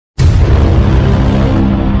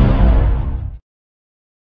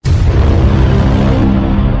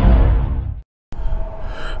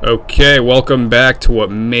Okay, welcome back to what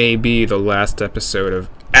may be the last episode of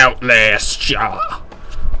Outlast.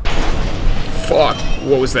 Fuck,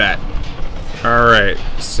 what was that? Alright,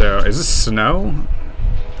 so is this snow?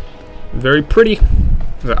 Very pretty.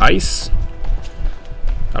 Is it ice?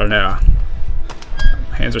 I don't know.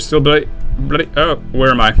 My hands are still bloody. Oh, where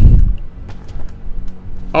am I?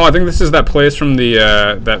 Oh, I think this is that place from the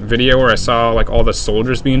that video where I saw like all the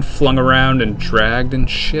soldiers being flung around and dragged and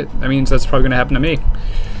shit. That means that's probably gonna happen to me.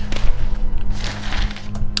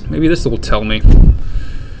 Maybe this will tell me.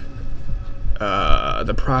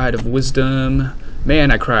 The pride of wisdom.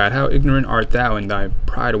 Man, I cried, how ignorant art thou, and thy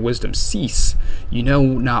pride of wisdom cease. You know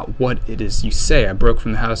not what it is you say. I broke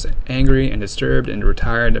from the house angry and disturbed and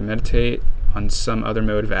retired to meditate on some other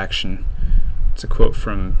mode of action. It's a quote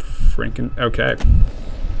from Franken. Okay.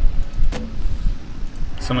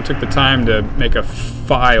 Someone took the time to make a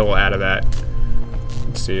file out of that.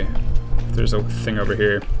 Let's see if there's a thing over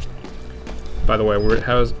here. By the way,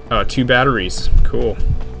 how's 2 batteries? Cool.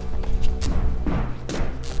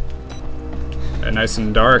 And nice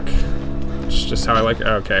and dark. It's just how I like it.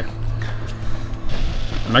 Okay.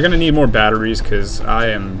 Am I gonna need more batteries? Cause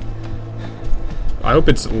I hope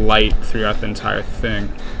it's light throughout the entire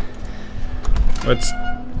thing. Let's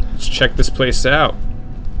check this place out.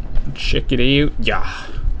 Check it out. Yeah.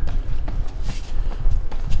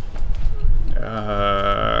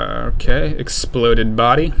 Okay. Exploded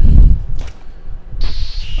body.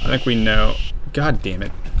 I think we know. God damn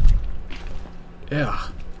it. Yeah.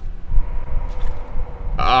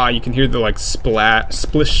 Ah, you can hear the like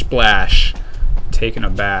splish splash taking a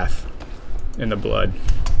bath in the blood.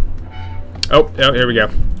 Oh, here we go.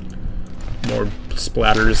 More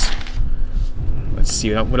splatters. Let's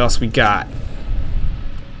see what else we got.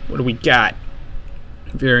 What do we got?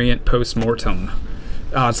 Variant post-mortem.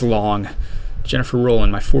 Ah, it's long. Jennifer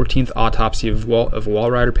Rowland, my 14th autopsy of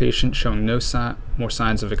Walrider patient, showing no more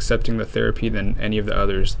signs of accepting the therapy than any of the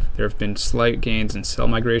others. There have been slight gains in cell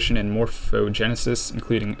migration and morphogenesis,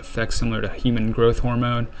 including effects similar to human growth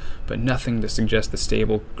hormone, but nothing to suggest the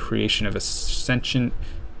stable creation of a sentient,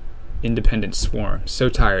 independent swarm. So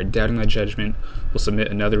tired, doubting my judgment, will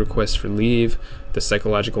submit another request for leave. The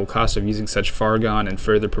psychological cost of using such far gone and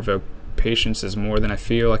further provoked patients is more than I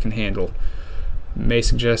feel I can handle. May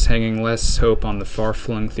suggest hanging less hope on the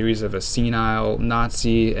far-flung theories of a senile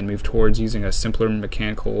Nazi and move towards using a simpler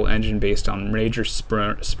mechanical engine based on major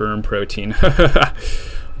sperm protein.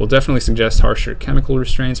 Will definitely suggest harsher chemical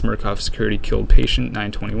restraints. Murkoff's security killed patient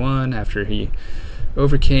 921 after he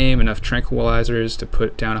overcame enough tranquilizers to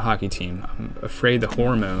put down a hockey team. I'm afraid the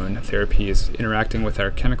hormone therapy is interacting with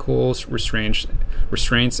our chemicals restraints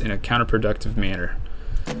in a counterproductive manner.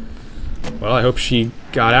 Well, I hope she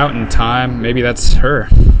got out in time. Maybe that's her.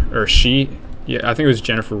 Or she. Yeah, I think it was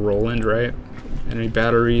Jennifer Rowland, right? Any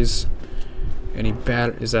batteries?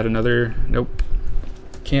 Is that another? Nope.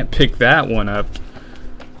 Can't pick that one up.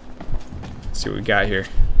 Let's see what we got here.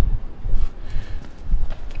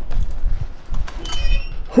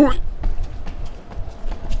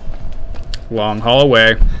 Long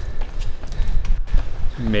hallway.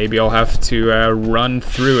 Maybe I'll have to run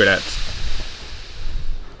through it at...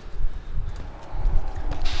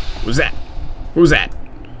 What was that? What was that?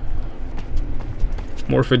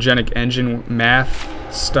 Morphogenic engine math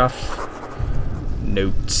stuff.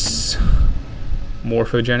 Notes.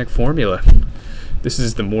 Morphogenic formula. This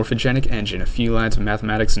is the morphogenic engine. A few lines of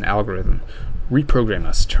mathematics and algorithm. Reprogram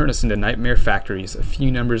us. Turn us into nightmare factories. A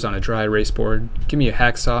few numbers on a dry erase board. Give me a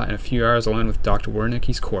hacksaw and a few hours alone with Dr.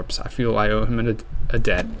 Wernicke's corpse. I feel I owe him a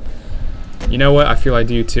debt. You know what? I feel I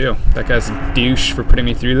do too. That guy's a douche for putting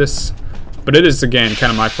me through this. But it is, again, kind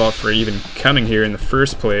of my fault for even coming here in the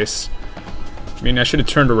first place. I mean, I should have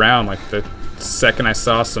turned around like the second I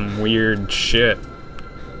saw some weird shit.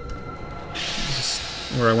 This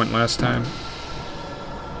is where I went last time.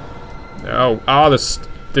 Oh, this...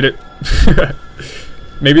 Did it...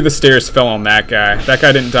 Maybe the stairs fell on that guy. That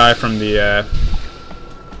guy didn't die from the,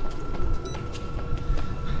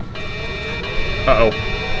 Uh-oh.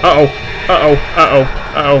 Uh-oh. Uh-oh. Uh-oh.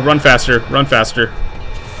 Uh-oh. Run faster. Run faster.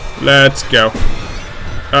 Let's go.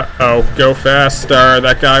 Uh-oh. Go faster.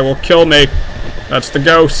 That guy will kill me. That's the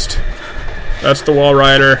ghost. That's the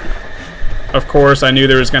Walrider. Of course, I knew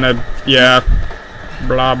there was gonna... Yeah.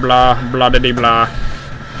 Blah, blah. Blah-diddy-blah.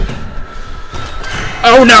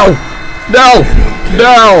 Oh, no! No!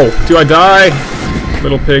 No! Do I die?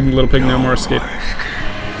 Little pig, no more escape.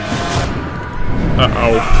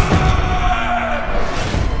 Uh-oh.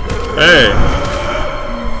 Hey.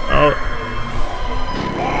 Oh.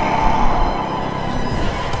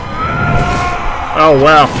 Oh,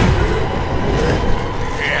 wow.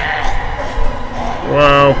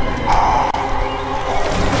 Whoa.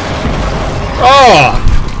 Oh!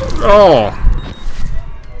 Oh!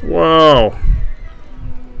 Whoa.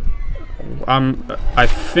 I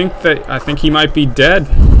think he might be dead.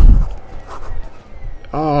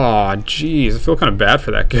 Oh, jeez. I feel kind of bad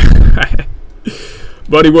for that guy.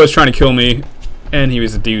 But he was trying to kill me, and he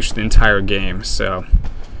was a douche the entire game, so...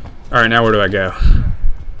 Alright, now where do I go?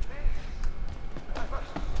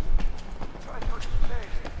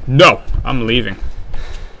 No! I'm leaving.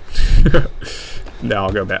 No,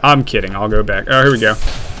 I'll go back. I'm kidding. I'll go back. Oh, here we go.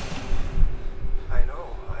 I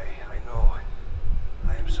know.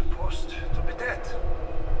 I am supposed to be dead.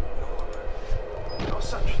 No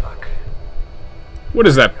such luck. What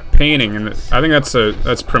is that painting? And I think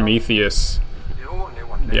that's Prometheus. The only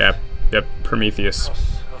one left. Yeah, yep, Prometheus.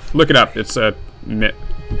 Look it up. It's a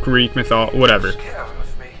Greek mythology, whatever. Scared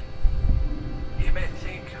of me. He may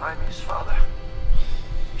think I'm his father.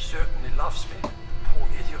 He certainly loves me. Poor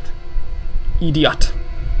idiot. Idiot.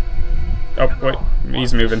 Oh, wait,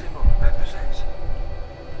 he's moving. Represents.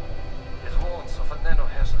 It warns of a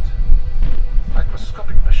nanohazard.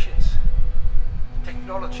 Microscopic machines.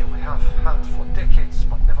 Technology we have had for decades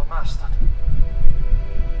but never mastered.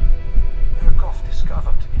 Murkoff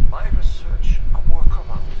discovered in my research a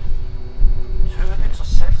workaround. Turning the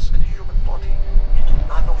cells in the human body into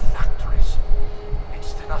nanofactories.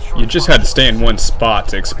 It's the natural. You just had to stay in one spot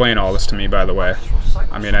to explain all this to me, by the way.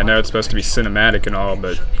 I mean, I know it's supposed to be cinematic and all,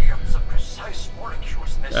 but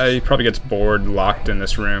he probably gets bored locked in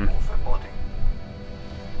this room. It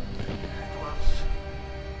was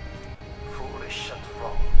foolish and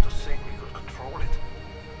wrong to think we could control it.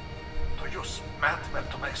 To use madmen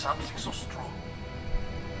to make something so strong.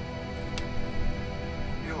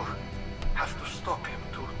 You have to stop him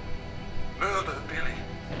to murder Billy.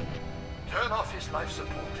 Turn off his life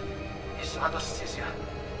support, his anesthesia.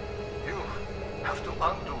 You have to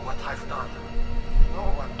undo what I've done. No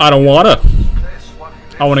one I don't wanna. plays what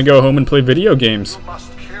he I wanna go home and play video games. You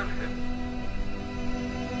must kill him.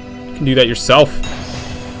 You can do that yourself.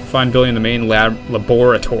 Find Billy in the main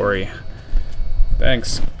laboratory.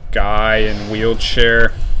 Thanks, guy in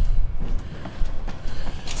wheelchair.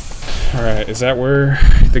 Alright, is that where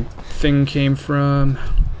the thing came from?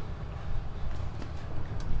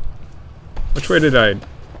 Which way did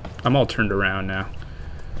I'm all turned around now.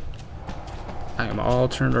 I am all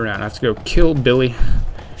turned around. I have to go kill Billy.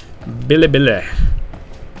 Billy.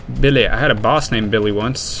 I had a boss named Billy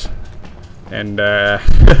once. And,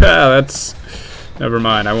 that's... Never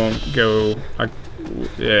mind, I won't go...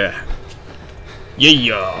 Yeah.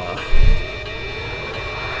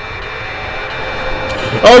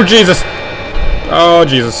 Oh, Jesus! Oh,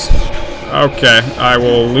 Jesus. Okay, I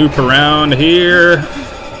will loop around here.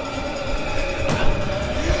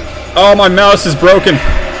 Oh, my mouse is broken.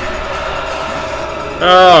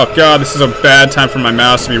 Oh, God, this is a bad time for my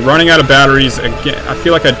mouse to be running out of batteries again. I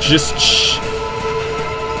feel like I just...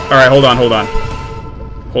 Alright, hold on.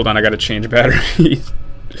 Hold on, I gotta change batteries.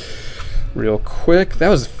 Real quick. That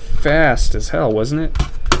was fast as hell, wasn't it?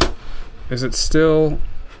 Is it still...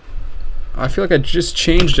 I feel like I just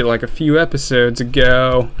changed it like a few episodes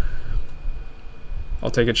ago. I'll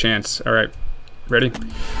take a chance. Alright, ready?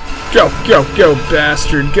 Go,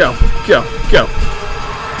 bastard. Go.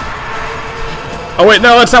 Oh, wait,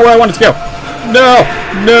 no, that's not where I wanted to go. No.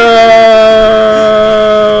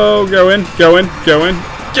 Go in.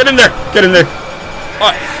 Get in there.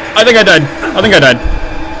 Oh, I think I died.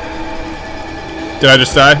 Did I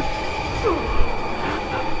just die?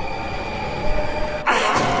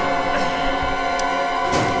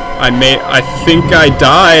 I think I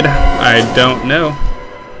died. I don't know.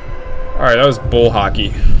 Alright, that was bull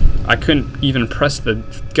hockey. I couldn't even press the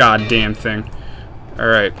goddamn thing.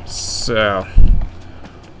 Alright, so...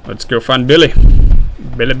 Let's go find Billy.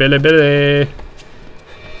 Billy.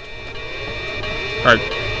 Alright,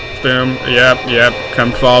 boom. Yep.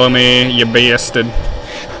 Come follow me, you bastard.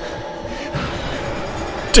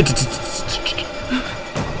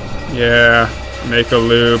 Yeah, make a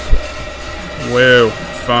loop. Woo,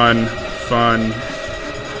 fun.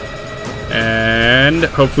 And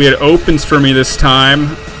hopefully it opens for me this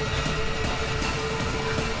time.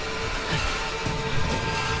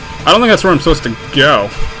 I don't think that's where I'm supposed to go.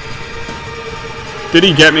 Did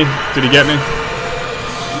he get me?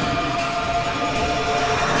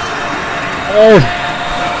 Oh!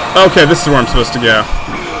 Okay, this is where I'm supposed to go.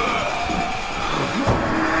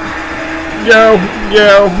 Go!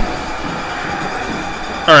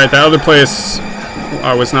 Alright, that other place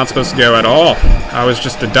I was not supposed to go at all. I was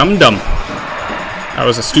just a dum-dum. I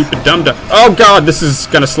was a stupid dum-dum. Oh God, this is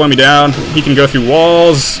gonna slow me down. He can go through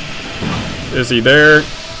walls. Is he there?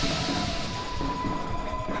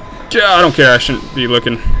 Yeah, I don't care. I shouldn't be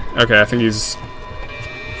looking. Okay, I think he's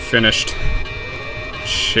finished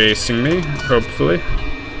chasing me, hopefully.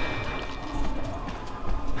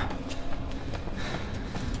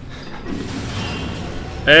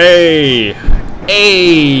 Hey!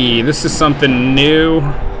 Hey! This is something new.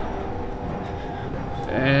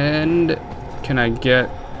 And can I get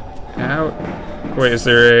out? Wait, is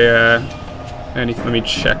there a anything? Let me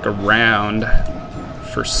check around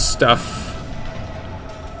for stuff.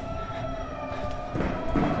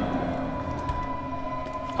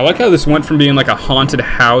 I like how this went from being like a haunted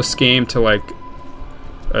house game to like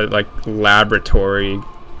a laboratory,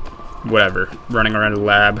 whatever, running around a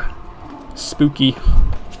lab. Spooky.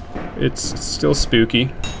 It's still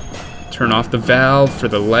spooky. Turn off the valve for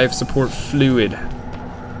the life support fluid.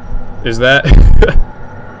 Is that?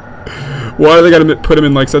 Why do they gotta put him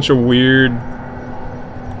in like such a weird?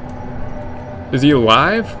 Is he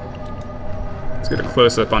alive? Let's get a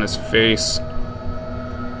close up on his face.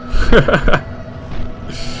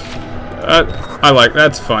 I like,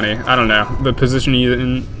 that's funny. I don't know. The position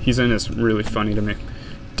he's in is really funny to me.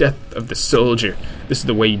 Death of the soldier. This is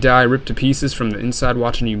the way you die, ripped to pieces from the inside,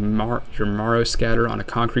 watching your marrow scatter on a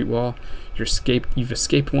concrete wall. You've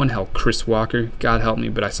escaped one hell, Chris Walker. God help me,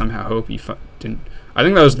 but I somehow hope you didn't. I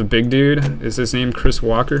think that was the big dude. Is his name Chris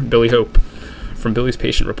Walker? Billy Hope. From Billy's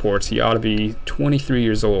patient reports, he ought to be 23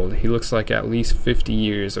 years old. He looks like at least 50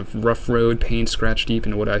 years of rough road, pain scratched deep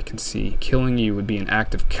into what I can see. Killing you would be an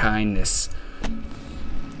act of kindness.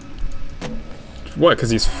 What, because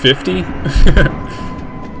he's 50?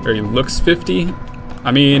 Or he looks 50? I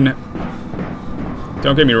mean,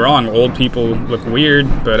 don't get me wrong, old people look weird,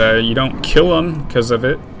 but you don't kill them because of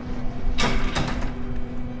it.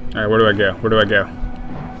 Alright, where do I go? Where do I go?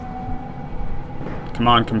 Come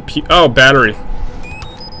on, compete. Oh, battery.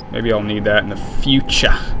 Maybe I'll need that in the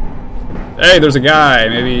future. Hey, there's a guy.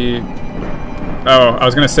 Maybe. Oh, I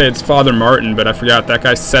was gonna say it's Father Martin, but I forgot that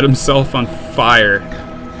guy set himself on fire.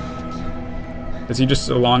 Is he just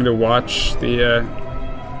along to watch the,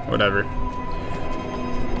 whatever.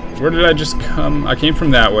 Where did I just come? I came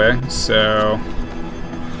from that way, so.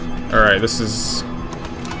 Alright, this is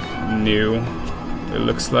new. It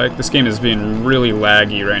looks like this game is being really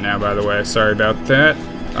laggy right now, by the way. Sorry about that.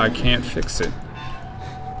 I can't fix it.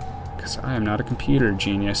 Because I am not a computer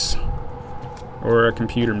genius. Or a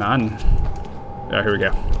computer man. Oh, here we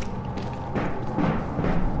go.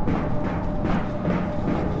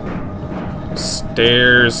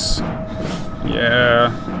 Stairs.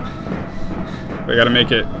 Yeah. We gotta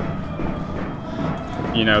make it,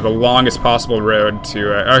 you know, the longest possible road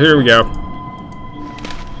to, oh, here we go.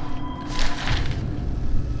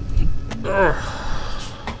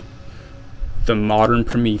 The modern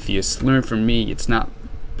Prometheus. Learn from me. It's not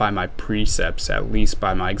by my precepts, at least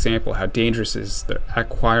by my example, how dangerous is the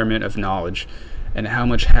acquirement of knowledge, and how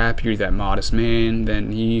much happier that modest man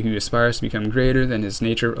than he who aspires to become greater than his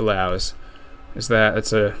nature allows.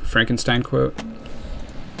 That's a Frankenstein quote?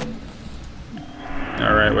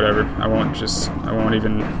 Alright, whatever. I won't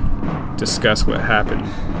even discuss what happened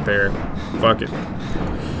there. Fuck it.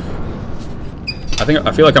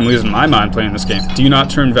 I feel like I'm losing my mind playing this game. Do you not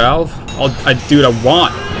turn valve? I do what I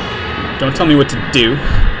want. Don't tell me what to do.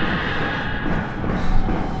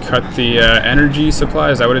 Cut the energy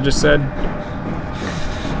supply. Is that what it just said?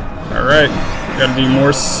 Alright. Gotta do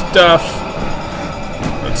more stuff.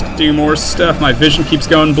 Let's do more stuff. My vision keeps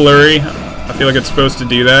going blurry. I feel like it's supposed to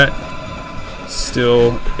do that.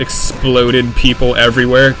 Still exploded people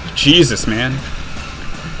everywhere. Jesus, man.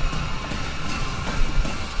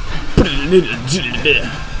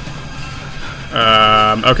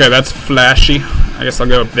 Okay, that's flashy. I guess I'll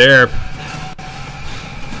go up there.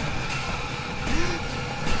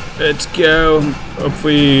 Let's go.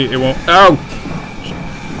 Hopefully it won't. Oh!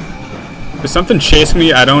 Is something chasing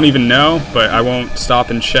me? I don't even know, but I won't stop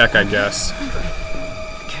and check, I guess.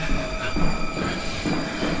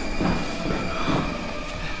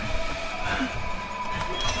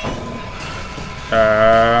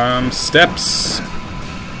 Steps.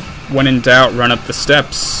 When in doubt, run up the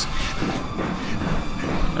steps.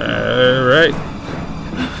 Alright.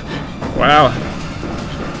 Wow.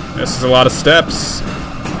 This is a lot of steps.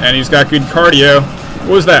 And he's got good cardio. What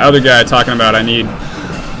was that other guy talking about? I need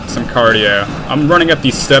some cardio. I'm running up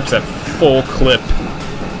these steps at full clip.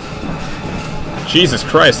 Jesus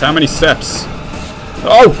Christ, how many steps?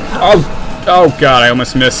 Oh! Oh! Oh god, I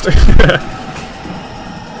almost missed.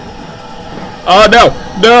 Oh no!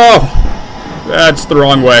 No! That's the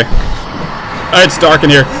wrong way. It's dark in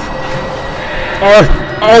here.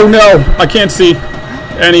 Oh no! I can't see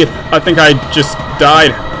any. I think I just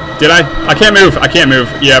died. Did I? I can't move. I can't move.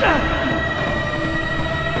 Yep.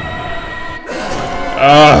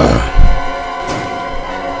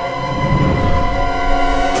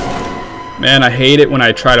 Man, I hate it when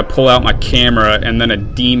I try to pull out my camera and then a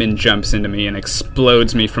demon jumps into me and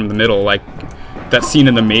explodes me from the middle, like that scene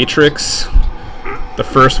in The Matrix. The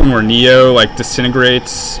first one where Neo, like,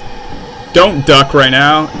 disintegrates. Don't duck right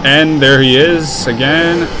now. And there he is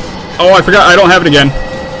again. Oh, I forgot. I don't have it again.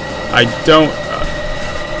 I don't...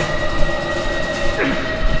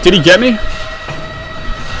 Did he get me?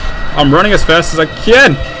 I'm running as fast as I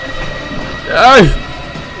can.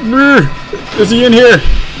 Is he in here?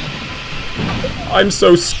 I'm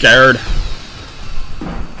so scared.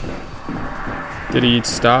 Did he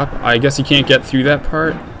stop? I guess he can't get through that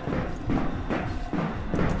part.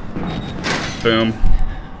 Boom.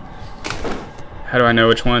 How do I know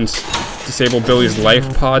which ones? Disable Billy's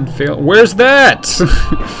life pod fail. Where's that?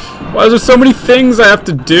 Why is there so many things I have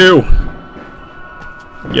to do?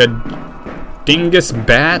 You dingus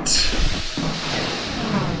bat.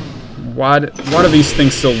 Why do these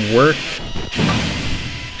things still work?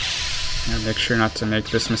 I'll make sure not to make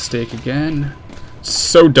this mistake again. It's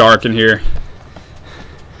so dark in here.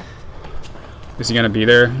 Is he gonna be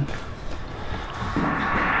there?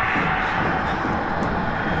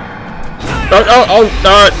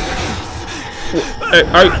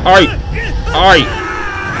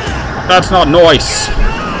 That's not nice.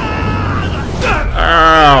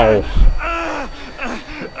 Ow.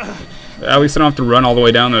 At least I don't have to run all the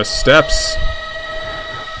way down those steps.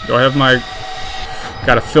 Do I have my...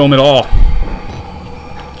 Gotta film it all.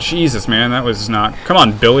 Jesus, man, that was not... Come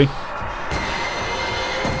on, Billy.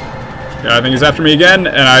 Yeah, I think he's after me again,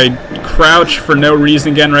 and I crouch for no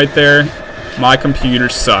reason again right there. My computer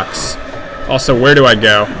sucks. Also, where do I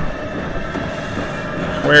go?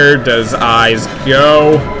 Where does eyes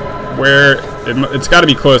go? Where... It's gotta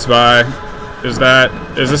be close by. Is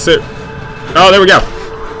this it? Oh, there we go.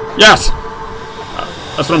 Yes!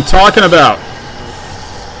 That's what I'm talking about.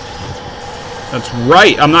 That's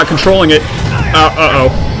right, I'm not controlling it. Uh-oh.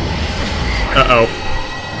 Uh-oh.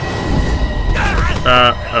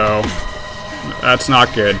 Uh-oh. That's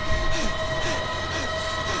not good.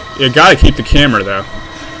 You gotta keep the camera, though.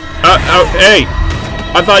 Oh, hey!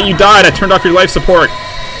 I thought you died. I turned off your life support.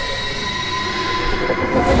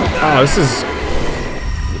 Oh,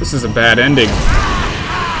 this is a bad ending.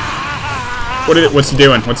 What's he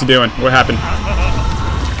doing? What's he doing? What happened?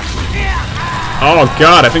 Oh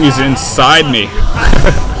god, I think he's inside me.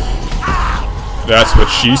 That's what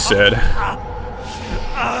she said.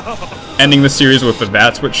 Ending the series with the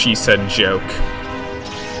 "that's what she said" joke.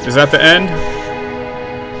 Is that the end?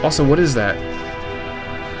 Also, what is that?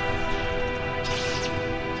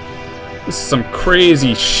 This is some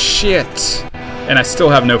crazy shit. And I still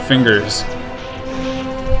have no fingers.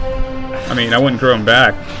 I mean, I wouldn't grow them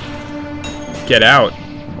back. Get out.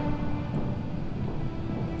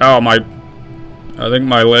 Oh, I think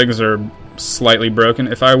my legs are slightly broken.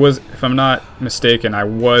 If I'm not mistaken, I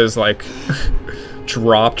was like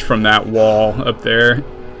dropped from that wall up there.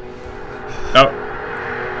 Oh,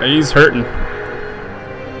 he's hurting.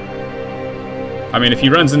 I mean, if he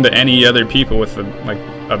runs into any other people with a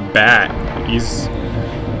bat, he's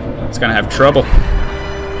gonna have trouble.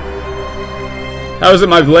 How is it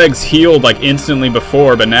my legs healed like instantly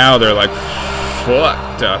before, but now they're like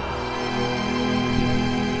fucked up?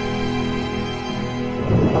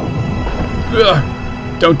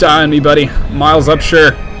 Ugh. Don't die on me, buddy. Miles up,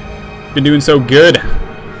 sure. Been doing so good.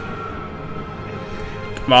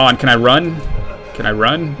 Come on, can I run? Can I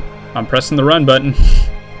run? I'm pressing the run button.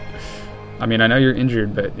 I mean, I know you're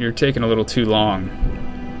injured, but you're taking a little too long.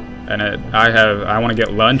 And I want to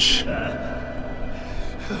get lunch.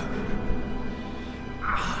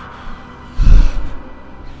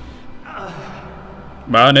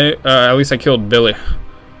 Well, at least I killed Billy.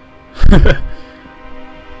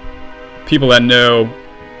 People that know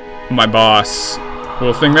my boss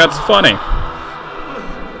will think that's funny.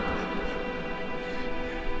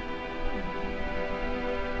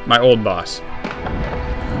 My old boss.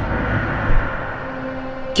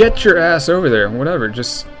 Get your ass over there. Whatever,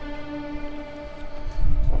 just...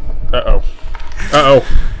 Uh-oh. Uh-oh.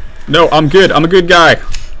 No, I'm good. I'm a good guy.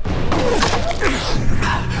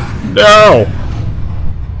 No!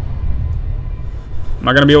 Am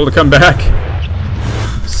I gonna be able to come back?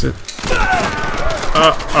 Sit.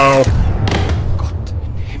 Uh-oh. God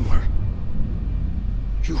in Himmel.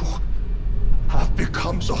 You have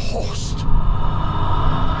become the host.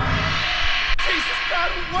 Jesus God,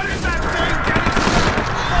 what is that thing?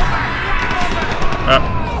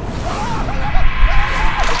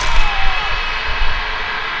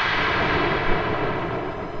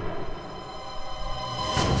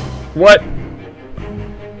 What?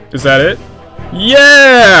 Is that it?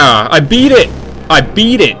 Yeah! I beat it! I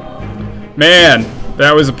beat it! Man,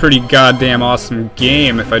 that was a pretty goddamn awesome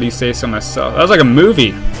game, if I do say so myself. That was like a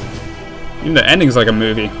movie. Even the ending's like a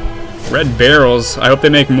movie. Red Barrels. I hope they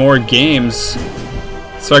make more games.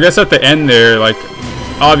 So I guess at the end there, like,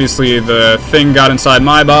 obviously the thing got inside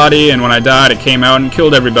my body, and when I died it came out and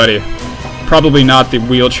killed everybody. Probably not the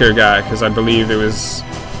wheelchair guy, because I believe it was,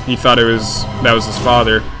 he thought it was, that was his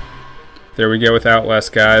father. There we go with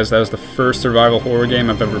Outlast, guys. That was the first survival horror game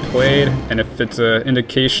I've ever played, and if it's an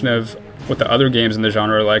indication of what the other games in the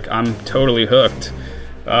genre are like, I'm totally hooked.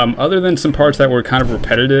 Other than some parts that were kind of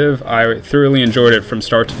repetitive, I thoroughly enjoyed it from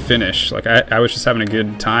start to finish. Like, I was just having a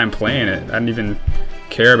good time playing it. I didn't even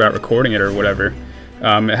care about recording it or whatever.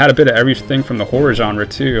 It had a bit of everything from the horror genre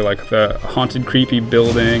too, like the haunted, creepy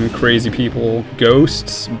building, crazy people,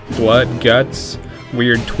 ghosts, blood, guts,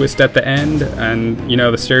 weird twist at the end, and, you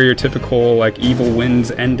know, the stereotypical, like, evil wins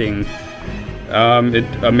ending.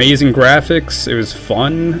 Amazing graphics, it was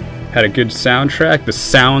fun, had a good soundtrack, the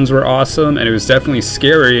sounds were awesome, and it was definitely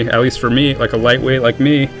scary, at least for me, like a lightweight like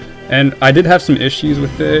me. And I did have some issues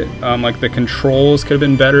with it, like the controls could have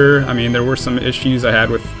been better. I mean, there were some issues I had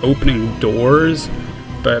with opening doors,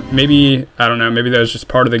 but maybe, I don't know, maybe that was just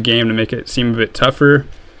part of the game to make it seem a bit tougher.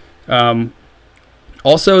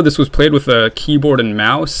 Also, this was played with a keyboard and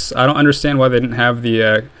mouse. I don't understand why they didn't have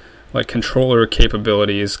the like controller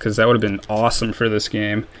capabilities, because that would have been awesome for this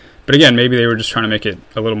game. But again, maybe they were just trying to make it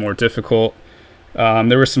a little more difficult.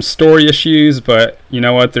 There were some story issues, but you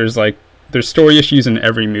know what? There's story issues in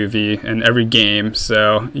every movie and every game,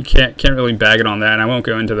 so you can't really bag it on that, and I won't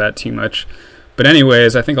go into that too much. But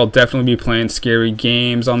anyways, I think I'll definitely be playing scary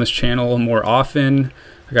games on this channel more often.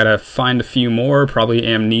 I gotta find a few more, probably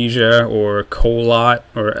Amnesia or Colot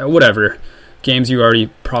or whatever. Games you already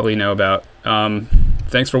probably know about.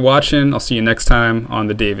 Thanks for watching. I'll see you next time on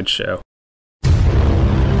The David Show.